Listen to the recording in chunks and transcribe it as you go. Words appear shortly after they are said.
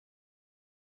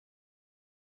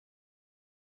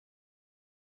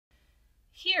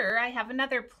Here I have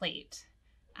another plate,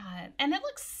 and it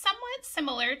looks somewhat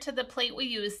similar to the plate we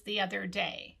used the other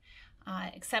day,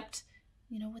 except,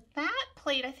 with that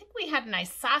plate, I think we had an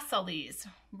isosceles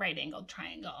right-angled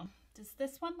triangle. Does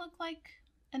this one look like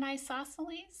an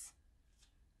isosceles?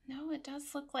 No, it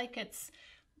does look like its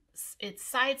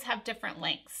sides have different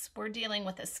lengths. We're dealing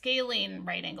with a scalene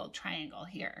right-angled triangle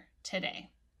here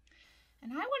today.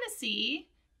 And I want to see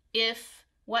if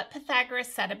what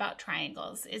Pythagoras said about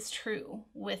triangles is true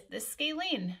with this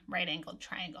scalene right-angled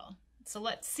triangle. So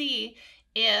let's see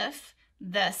if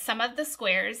the sum of the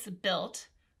squares built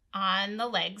on the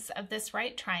legs of this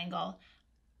right triangle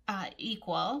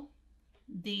equal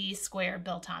the square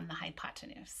built on the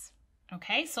hypotenuse.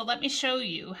 Okay, so let me show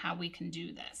you how we can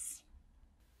do this.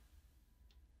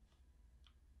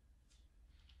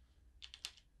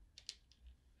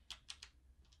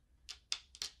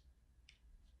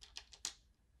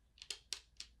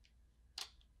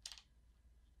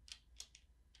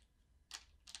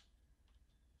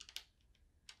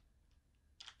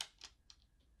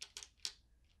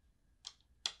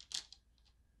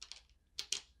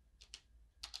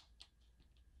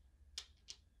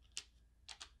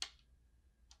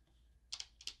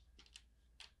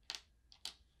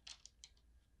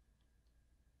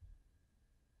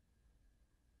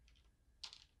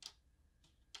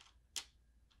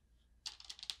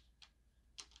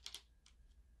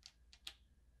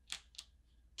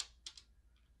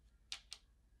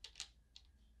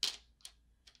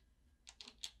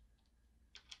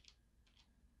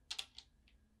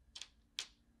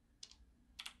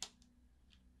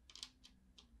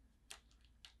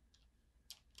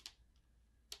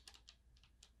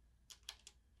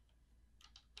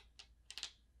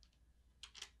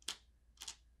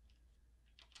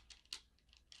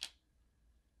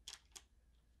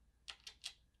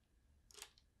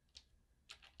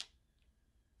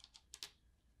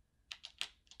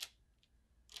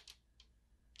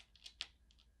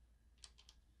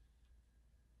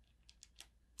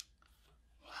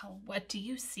 Well, what do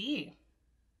you see?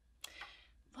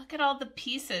 Look at all the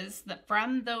pieces that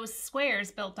from those squares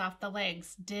built off the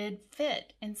legs did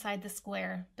fit inside the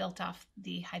square built off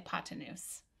the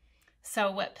hypotenuse.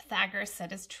 So what Pythagoras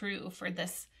said is true for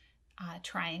this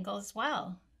triangle as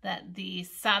well, that the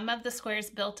sum of the squares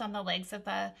built on the legs of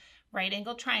the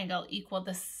right-angled triangle equal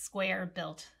the square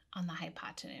built on the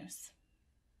hypotenuse.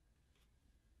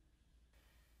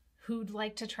 Who'd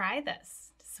like to try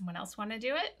this? Does someone else want to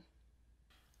do it?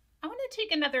 I want to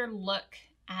take another look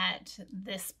at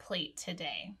this plate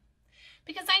today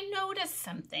because I noticed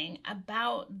something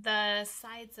about the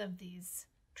sides of these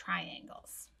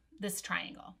triangles, this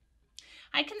triangle.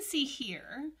 I can see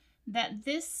here that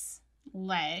this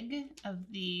leg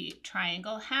of the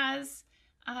triangle has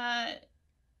a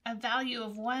value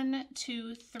of 1,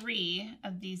 2, 3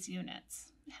 of these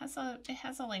units. It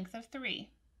has a length of 3.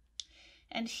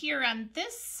 And here on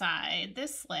this side,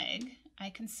 this leg, I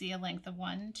can see a length of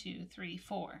 1, 2, 3,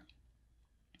 4.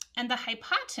 And the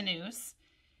hypotenuse,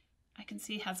 I can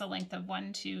see has a length of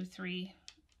 1, 2, 3,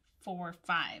 4,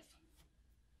 5.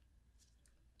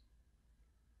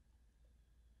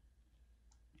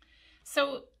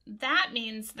 So that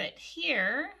means that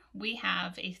here we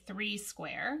have a 3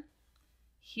 square,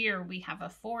 here we have a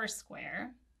 4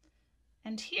 square,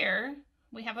 and here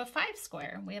we have a 5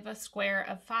 square. We have a square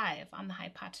of 5 on the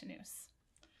hypotenuse.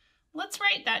 Let's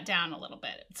write that down a little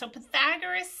bit. So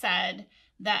Pythagoras said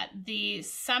that the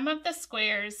sum of the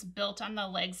squares built on the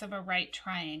legs of a right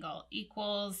triangle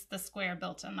equals the square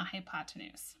built on the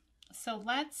hypotenuse. So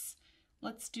let's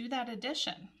do that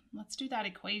addition. Let's do that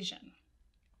equation.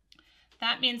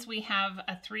 That means we have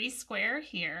a 3 square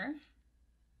here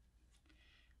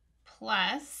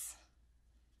plus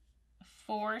a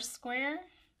 4 square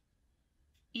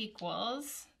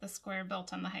equals the square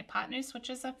built on the hypotenuse, which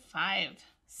is a 5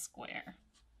 square.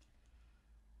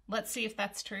 Let's see if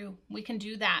that's true. We can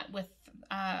do that with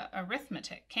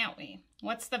arithmetic, can't we?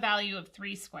 What's the value of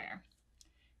 3 square?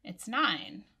 It's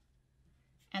 9.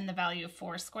 And the value of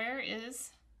 4 square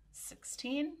is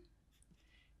 16.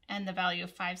 And the value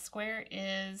of 5 square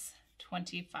is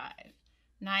 25.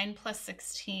 9 plus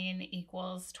 16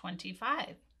 equals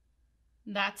 25.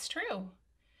 That's true.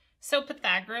 So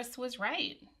Pythagoras was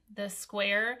right. The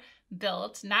square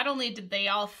built, not only did they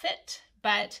all fit,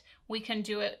 but we can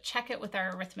check it with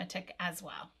our arithmetic as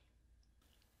well.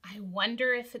 I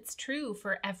wonder if it's true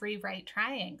for every right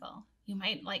triangle. You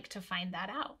might like to find that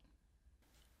out.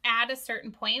 At a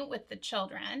certain point with the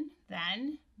children,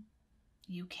 then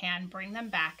you can bring them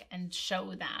back and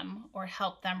show them or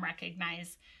help them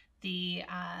recognize the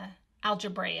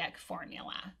algebraic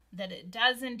formula, that it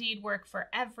does indeed work for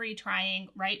every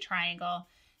right triangle,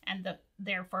 and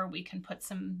therefore we can put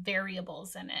some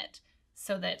variables in it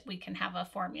so that we can have a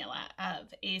formula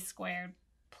of a squared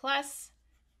plus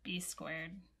b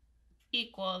squared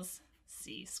equals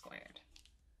c squared.